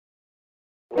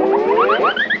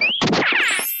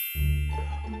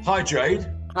Hi, Jade.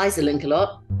 Hi, Sir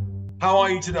Linkalot. How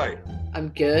are you today? I'm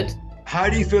good. How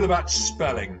do you feel about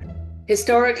spelling?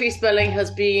 Historically, spelling has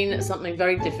been something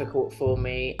very difficult for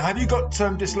me. Have you got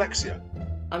dyslexia?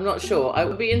 I'm not sure. I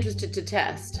would be interested to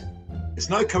test.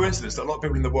 It's no coincidence that a lot of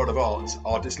people in the world of art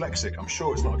are dyslexic. I'm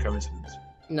sure it's not a coincidence.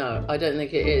 No, I don't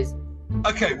think it is.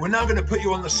 Okay, we're now going to put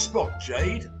you on the spot,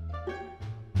 Jade.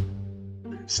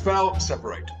 Spell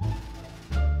separate.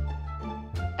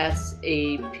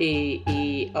 Seperate.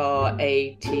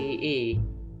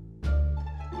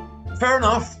 Fair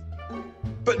enough,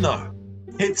 but no.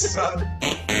 It's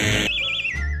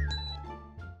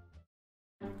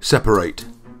Separate.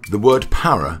 The word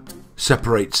para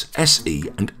separates SE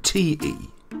and TE.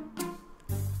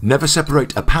 Never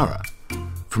separate a para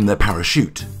from their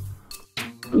parachute.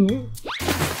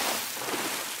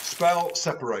 Spell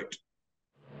separate.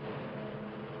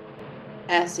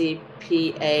 Separate.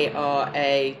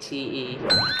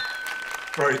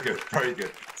 Very good, very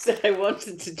good. So I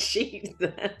wanted to cheat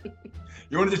then.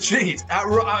 You wanted to cheat?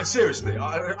 Seriously,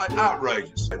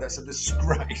 outrageous. That's a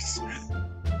disgrace.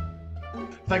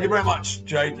 Thank you very much,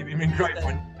 Jade. You've been great.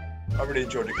 I really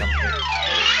enjoyed the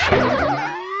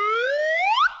company.